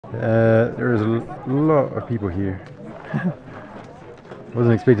There is a lot of people here.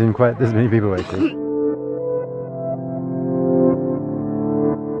 Wasn't expecting quite this many people actually.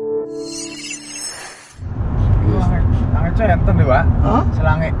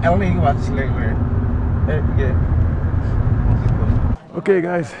 Okay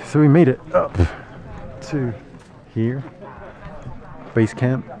guys, so we made it up to here, base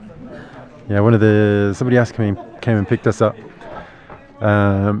camp. Yeah, somebody else came and picked us up,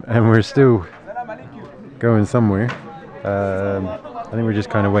 and we're still going somewhere. I think we're just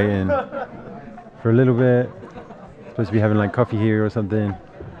kind of waiting for a little bit. Supposed to be having like coffee here or something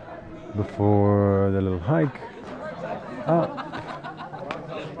before the little hike up.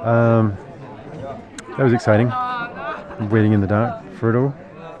 That was exciting. Waiting in the dark for it all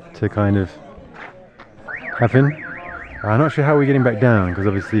to kind of happen. I'm not sure how we're getting back down because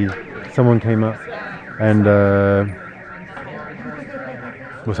obviously someone came up and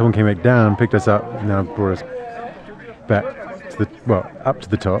someone came back down, picked us up, and now brought us back to up to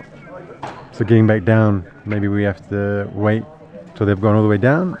the top. So getting back down, maybe we have to wait till they've gone all the way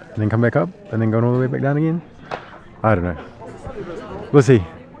down and then come back up and then gone all the way back down again. I don't know. We'll see.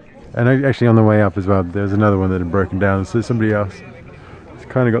 And actually on the way up as well, there's another one that had broken down, so somebody else has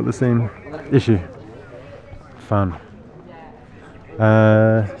kind of got the same issue. Fun.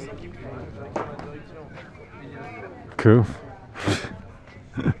 Cool.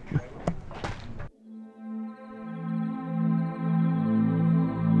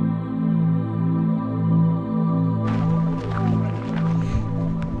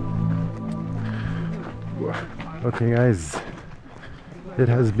 Okay guys, it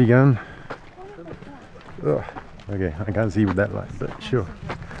has begun. Ugh. Okay, I can't see with that light, but sure.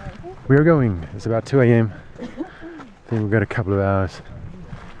 We are going. It's about 2 AM. I think we've got a couple of hours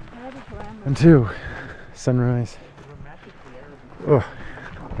until sunrise. Oh,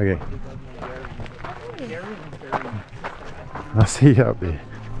 okay. I'll see you up there.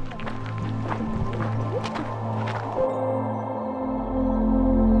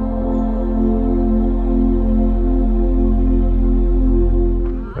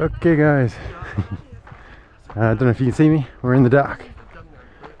 Okay guys, I don't know if you can see me, we're in the dark.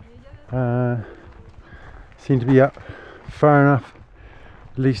 Seem to be up far enough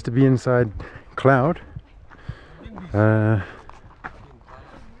at least to be inside cloud.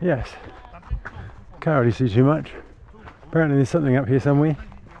 Yes, can't really see too much. Apparently there's something up here somewhere.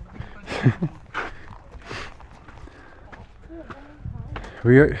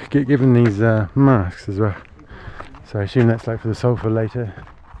 We get given these masks as well, so I assume that's like for the sulfur later.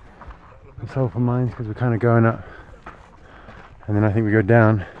 The sulfur mines, because we're kind of going up and then I think we go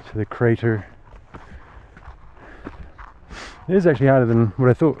down to the crater. It is actually harder than what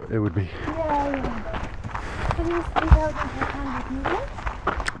I thought it would be.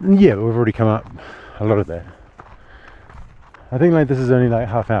 Yeah, but we've already come up a lot of that. I think like this is only like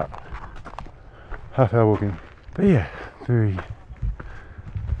half hour walking, but yeah, very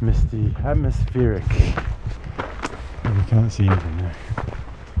misty, atmospheric. And you can't see anything there.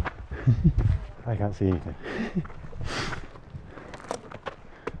 I can't see anything.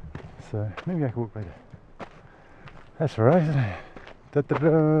 So maybe I can walk better. That's alright, isn't it? Da, da,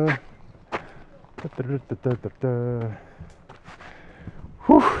 da. Da, da, da, da, da, da.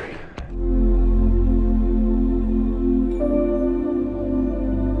 Whew.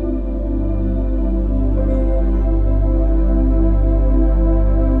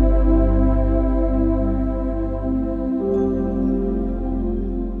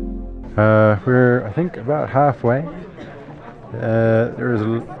 We're, I think, about halfway. There is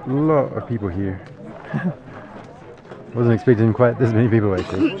a lot of people here. Wasn't expecting quite this many people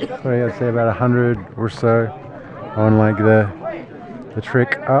actually. Probably I'd say about 100 or so on like the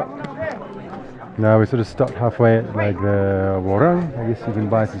trek up. Now we sort of stopped halfway at like the warung. I guess you can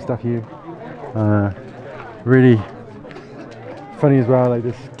buy some stuff here. Really funny as well. Like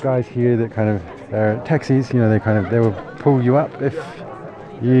this guys here that kind of are taxis. You know, they will pull you up if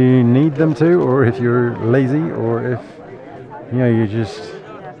you need them to, or if you're lazy, or if you know you just.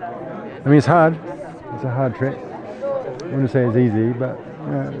 I mean, it's hard. It's a hard trek. I wouldn't say it's easy, but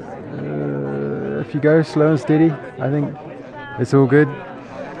if you go slow and steady, I think it's all good.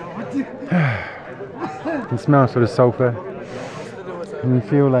 You can smell sort of sulfur, and you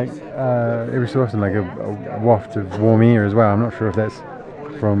feel like every so often like a waft of warm air as well. I'm not sure if that's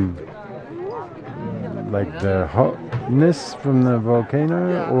from like the hotness from the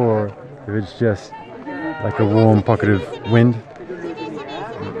volcano, or if it's just like a warm pocket of wind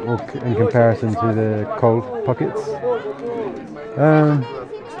in comparison to the cold pockets.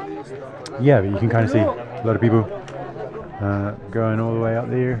 Yeah, but you can kind of see a lot of people Going all the way up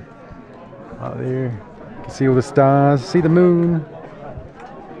there. Up there. You can see all the stars, see the moon,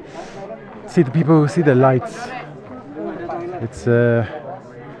 see the people, see the lights. It's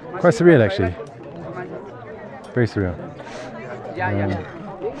quite surreal actually. Very surreal.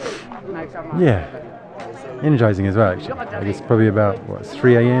 Yeah. Energizing as well actually. I guess probably about what,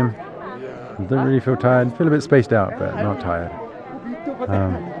 3 AM. Don't really feel tired. Feel a bit spaced out, but not tired.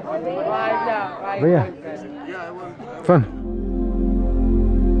 But yeah, fun.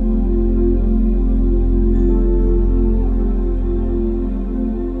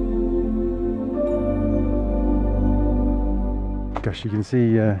 Gosh, you can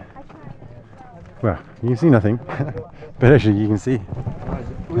see. Well, you can see nothing, but actually you can see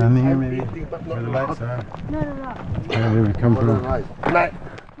down there maybe where the lights are. Where we come from.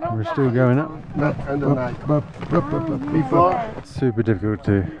 We're still going up. It's super difficult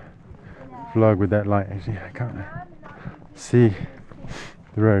to vlog with that light actually. I can't see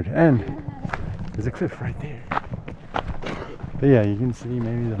the road, and there's a cliff right there. But yeah, you can see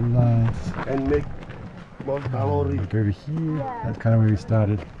maybe the lights. And make look over here. That's kind of where we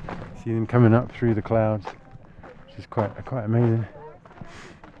started. See them coming up through the clouds, which is quite amazing.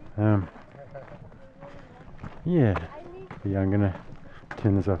 Yeah, I'm gonna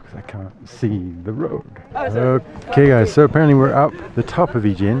turn this off because I can't see the road. Okay guys, so apparently we're up the top of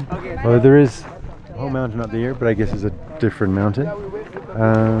Ijen. Well, there is a whole mountain up there, but I guess it's a different mountain.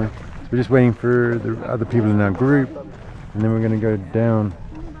 So we're just waiting for the other people in our group, and then we're gonna go down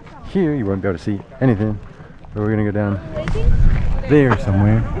here. You won't be able to see anything, but we're gonna go down there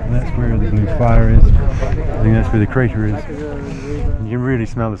somewhere, and that's where the blue fire is. I think that's where the crater is. And you can really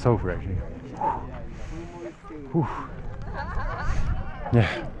smell the sulfur actually. Whew. Yeah,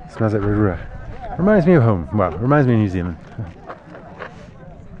 smells like Rurua. Reminds me of home. Well, reminds me of New Zealand.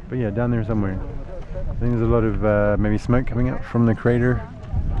 But yeah, down there somewhere. I think there's a lot of maybe smoke coming up from the crater,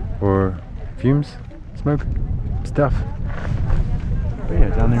 or fumes, smoke, stuff. But yeah,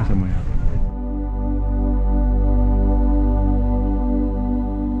 down there somewhere.